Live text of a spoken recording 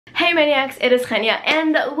Hey Maniacs, it is Henya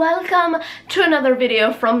and welcome to another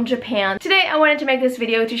video from Japan. Today I wanted to make this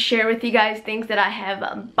video to share with you guys things that I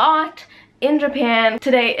have bought in Japan.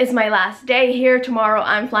 Today is my last day here. Tomorrow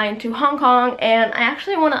I'm flying to Hong Kong and I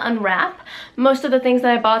actually want to unwrap most of the things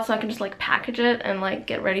that I bought so I can just like package it and like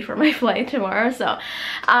get ready for my flight tomorrow. So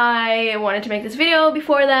I wanted to make this video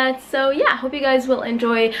before that. So yeah, hope you guys will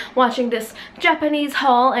enjoy watching this Japanese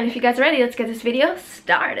haul, and if you guys are ready, let's get this video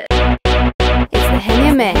started. It's the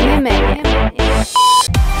henyamania.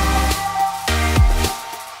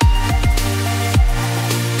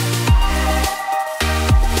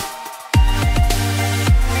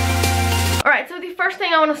 Alright, so the first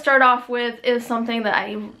thing I want to start off with is something that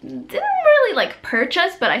I didn't really like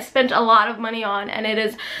purchase, but I spent a lot of money on, and it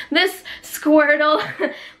is this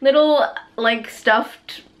Squirtle little like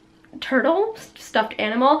stuffed turtle, stuffed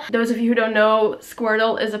animal. Those of you who don't know,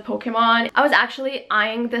 Squirtle is a Pokemon. I was actually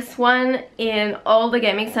eyeing this one in all the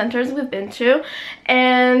gaming centers we've been to,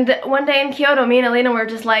 and one day in Kyoto, me and Alina were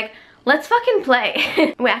just like, let's fucking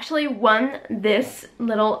play. We actually won this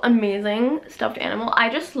little amazing stuffed animal. I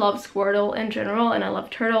just love Squirtle in general, and I love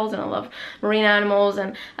turtles, and I love marine animals,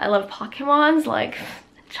 and I love Pokemons, like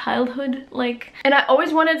childhood, like. And I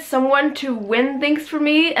always wanted someone to win things for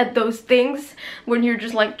me at those things when you're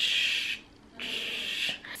just like shh,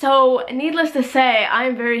 shh. So needless to say,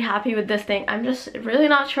 I'm very happy with this thing. I'm just really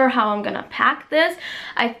not sure how I'm gonna pack this.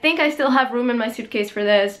 I think I still have room in my suitcase for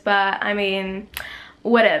this, but I mean,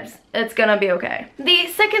 whatevs, it's gonna be okay. The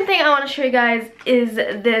second thing I want to show you guys is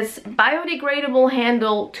this biodegradable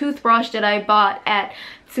handle toothbrush that I bought at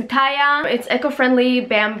Tsutaya. It's eco-friendly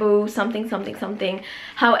bamboo something something something.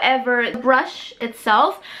 However, the brush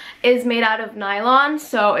itself is made out of nylon,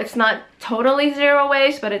 so it's not totally zero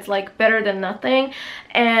waste, but it's like better than nothing.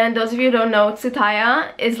 And those of you who don't know,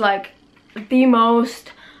 Tsutaya is like the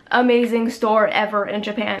most amazing store ever in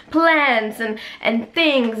Japan. Plants and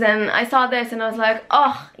things, and I saw this and I was like,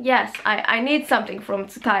 oh yes, I need something from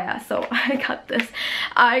Tsutaya, so I got this.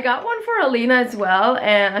 I got one for Alina as well,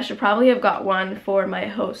 and I should probably have got one for my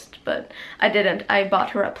host, but I didn't. I bought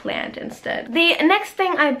her a plant instead. The next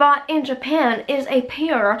thing I bought in Japan is a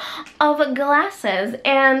pair of glasses,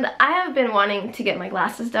 and I have been wanting to get my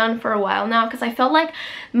glasses done for a while now because I felt like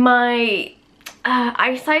my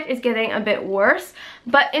eyesight is getting a bit worse.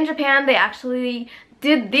 But in Japan, they actually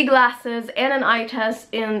did the glasses and an eye test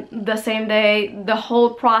in the same day. The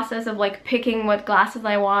whole process of like picking what glasses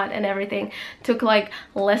I want and everything took like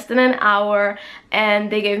less than an hour,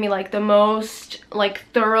 and they gave me like the most like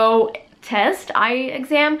thorough eye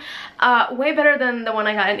exam, way better than the one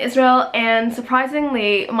I got in Israel. And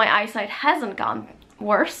surprisingly, my eyesight hasn't gone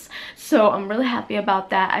worse, so I'm really happy about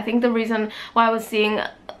that. I think the reason why I was seeing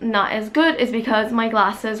not as good is because my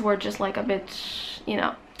glasses were just like a bit, you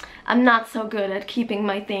know, I'm not so good at keeping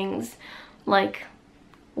my things like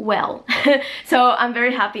well. So I'm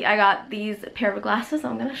very happy I got these pair of glasses.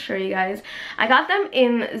 I'm gonna show you guys. I got them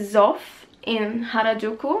in Zof in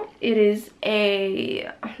Harajuku. It is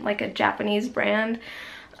like a Japanese brand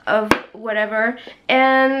of whatever,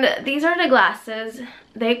 and these are the glasses.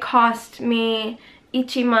 They cost me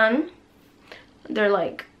ichiman. They're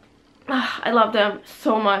like, I love them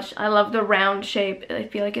so much. I love the round shape. I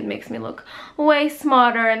feel like it makes me look way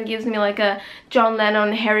smarter and gives me like a John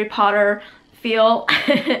Lennon Harry Potter feel.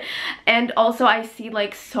 And also I see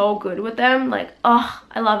like so good with them, like, oh,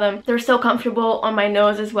 I love them. They're so comfortable on my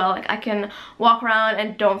nose as well. Like I can walk around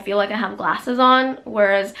and don't feel like I have glasses on,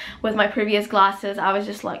 whereas with my previous glasses I was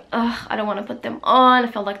just like, ugh, I don't want to put them on.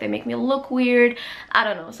 I felt like they make me look weird. I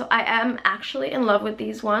don't know. So I am actually in love with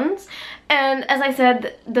these ones. And as I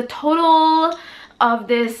said, the total of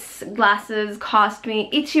this glasses cost me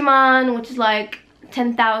ichiman, which is like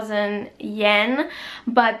 10,000 yen,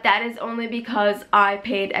 but that is only because I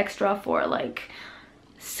paid extra for like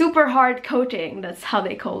super hard coating. That's how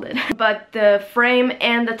they called it. But the frame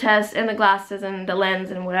and the test and the glasses and the lens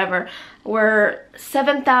and whatever were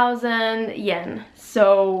 7,000 yen.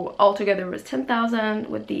 So altogether it was 10,000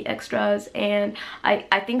 with the extras, and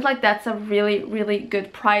I think like that's a really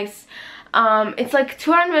good price. It's like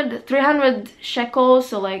 300 shekels,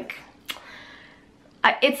 so like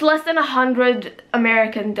it's less than 100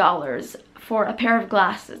 American dollars for a pair of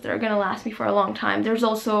glasses that are gonna last me for a long time. There's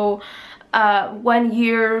also a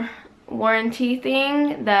 1-year warranty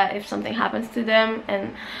thing that if something happens to them,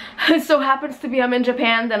 and it so happens to be I'm in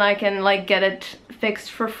Japan, then I can like get it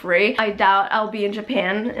fixed for free. I doubt I'll be in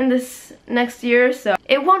Japan in this next year, so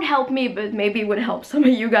it won't help me, but maybe it would help some of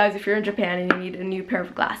you guys if you're in Japan and you need a new pair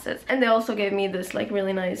of glasses. And they also gave me this like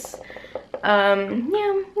really nice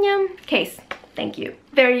case. thank you.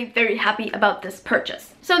 Very, very happy about this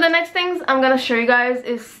purchase. So the next things I'm gonna show you guys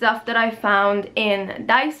is stuff that I found in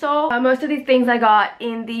Daiso. Most of these things I got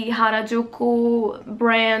in the Harajuku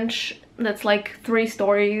branch. That's like 3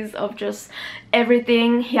 stories of just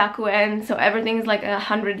everything hyakuen, so everything is like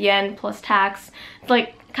 100 yen plus tax. It's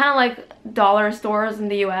like kind of like dollar stores in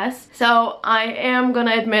the US. So I am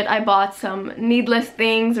gonna admit I bought some needless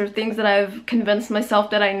things, or things that I've convinced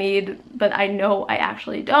myself that I need, but I know I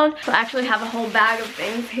actually don't. So I actually have a whole bag of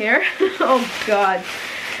things here. Oh god.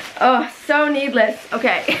 Oh, so needless.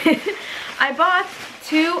 Okay. I bought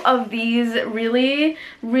 2 of these really,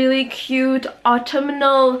 really cute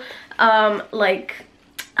autumnal like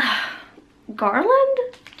garland?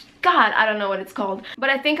 God, I don't know what it's called. But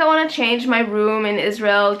I think I want to change my room in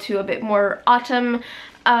Israel to a bit more autumn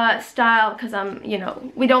style, because you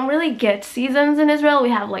know, we don't really get seasons in Israel. We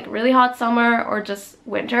have like really hot summer or just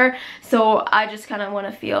winter. So I just kind of want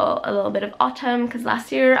to feel a little bit of autumn, because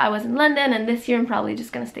last year I was in London and this year I'm probably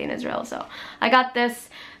just gonna stay in Israel. So I got this.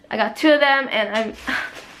 I got 2 of them and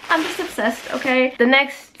I'm just obsessed, okay? The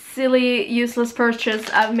next silly, useless purchase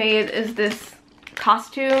I've made is this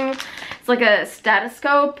costume. It's like a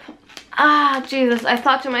stethoscope. Ah, Jesus, I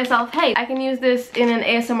thought to myself, hey, I can use this in an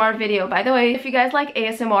ASMR video. By the way, if you guys like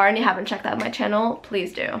ASMR and you haven't checked out my channel,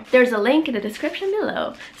 please do. There's a link in the description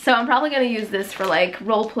below. So I'm probably gonna use this for like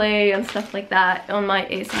roleplay and stuff like that on my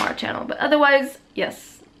ASMR channel. But otherwise,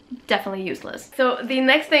 yes, definitely useless. So the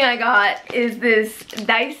next thing I got is this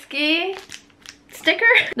Daisuke sticker.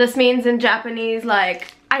 This means in Japanese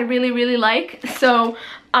like I really, really like. So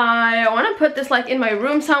I want to put this like in my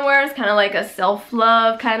room somewhere. It's kind of like a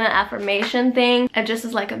self-love kind of affirmation thing, and just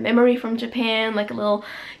as like a memory from Japan, like a little,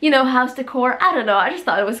 you know, house decor. I don't know, I just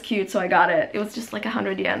thought it was cute, so I got it. It was just like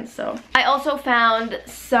 100 yen. So I also found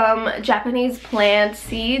some Japanese plant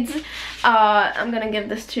seeds. I'm gonna give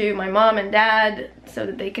this to my mom and dad so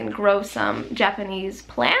that they can grow some Japanese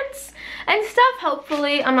plants and stuff.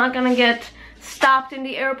 Hopefully I'm not gonna get stopped in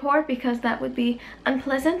the airport, because that would be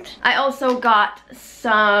unpleasant. I also got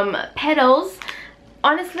some petals.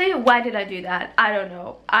 Honestly, why did I do that? I don't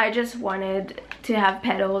know. I just wanted to have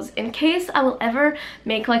petals in case I will ever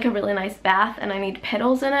make like a really nice bath and I need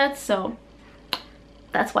petals in it, so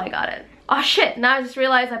that's why I got it. Oh shit, now I just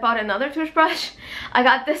realized I bought another toothbrush. I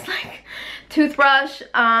got this like toothbrush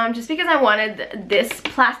just because I wanted this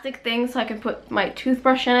plastic thing so I can put my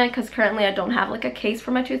toothbrush in it, because currently I don't have like a case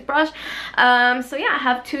for my toothbrush. So yeah, I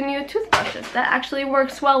have 2 new toothbrushes. That actually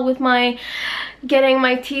works well with my getting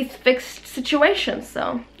my teeth fixed situation,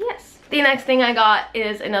 so yes. The next thing I got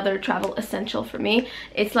is another travel essential for me.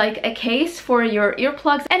 It's like a case for your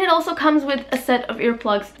earplugs, and it also comes with a set of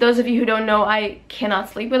earplugs. Those of you who don't know, I cannot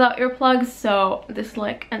sleep without earplugs, so this is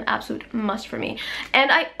like an absolute must for me.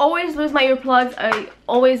 And I always lose my earplugs.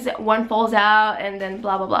 One falls out and then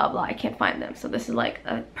blah blah blah blah. I can't find them, so this is like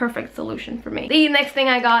a perfect solution for me. The next thing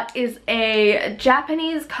I got is a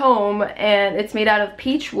Japanese comb, and it's made out of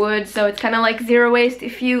peach wood, so it's kind of like zero waste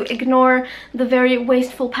if you ignore the very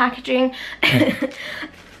wasteful packaging.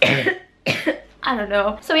 I don't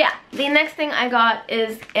know. So yeah, the next thing I got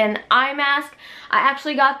is an eye mask. I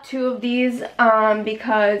actually got 2 of these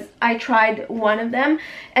because I tried one of them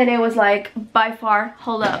and it was like by far,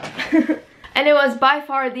 hold up, and it was by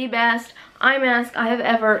far the best eye mask I have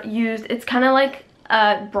ever used. It's kind of like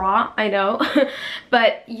a bra, I know,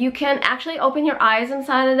 but you can actually open your eyes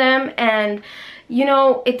inside of them, and you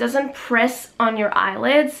know, it doesn't press on your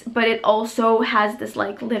eyelids, but it also has this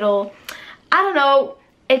like little, I don't know,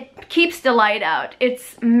 it keeps the light out.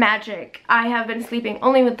 It's magic. I have been sleeping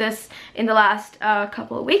only with this in the last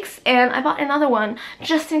couple of weeks, and I bought another one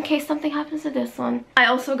just in case something happens to this one. I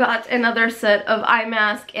also got another set of eye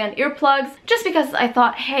mask and earplugs just because I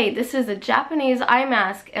thought, hey, this is a Japanese eye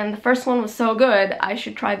mask and the first one was so good, I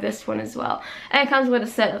should try this one as well. And it comes with a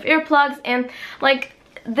set of earplugs, and like,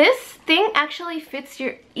 this thing actually fits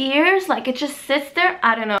your ears, like it just sits there.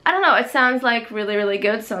 I don't know, it sounds like really, really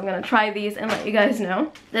good, so I'm gonna try these and let you guys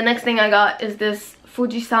know. The next thing I got is this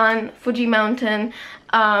Fuji Mountain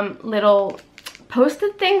little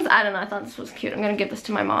post-it things. I don't know, I thought this was cute. I'm gonna give this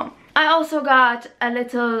to my mom. I also got a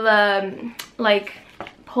little like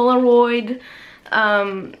Polaroid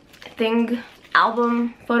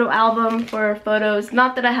photo album for photos.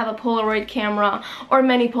 Not that I have a Polaroid camera or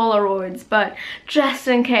many Polaroids, but just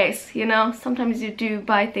in case, you know, sometimes you do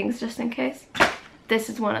buy things just in case. This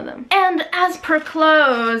is one of them. And as per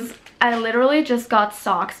clothes, I literally just got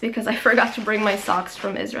socks because I forgot to bring my socks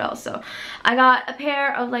from Israel. So I got a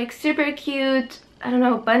pair of like super cute, I don't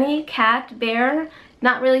know, bunny, cat, bear,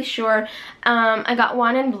 not really sure. I got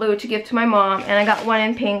one in blue to give to my mom, and I got one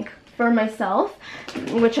in pink for myself,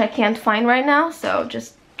 which I can't find right now, so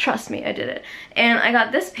just trust me, I did it. And I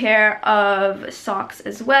got this pair of socks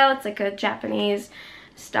as well. It's like a Japanese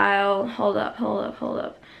style, hold up,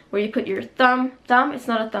 where you put your thumb, it's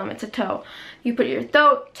not a thumb, it's a toe. You put your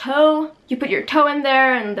toe in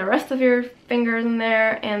there and the rest of your fingers in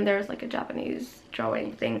there, and there's like a Japanese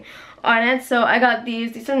drawing thing on it. So I got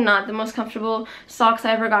these. These are not the most comfortable socks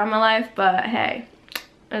I ever got in my life, but hey,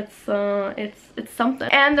 it's something.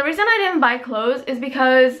 And the reason I didn't buy clothes is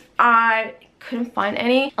because I couldn't find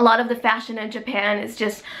any. A lot of the fashion in Japan is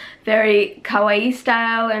just very kawaii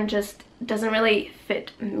style and just doesn't really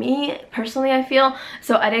fit me personally, I feel.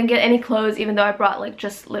 So I didn't get any clothes, even though I brought like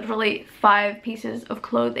just literally 5 pieces of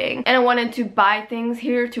clothing. And I wanted to buy things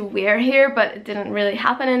here to wear here, but it didn't really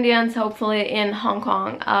happen in the end. So hopefully in Hong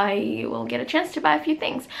Kong I will get a chance to buy a few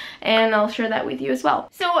things, and I'll share that with you as well.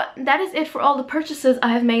 So that is it for all the purchases I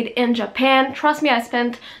have made in Japan. Trust me, I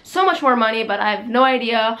spent so much more money, but I have no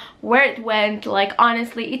idea where it went. Like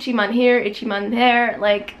honestly, Ichiman here, Ichiman there,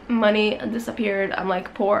 like money disappeared. I'm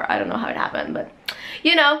like poor. I don't know how it happened, but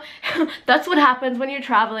you know, that's what happens when you're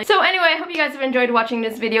traveling. So anyway, I hope you guys have enjoyed watching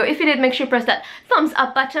this video. If you did, make sure to press that thumbs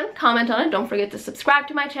up button, comment on it. Don't forget to subscribe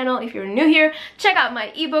to my channel if you're new here. Check out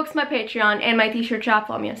my ebooks, my Patreon, and my t-shirt shop.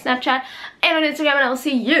 Follow me on Snapchat and on Instagram, and I will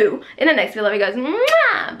see you in the next video. Love you guys.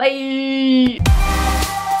 Mwah! Bye!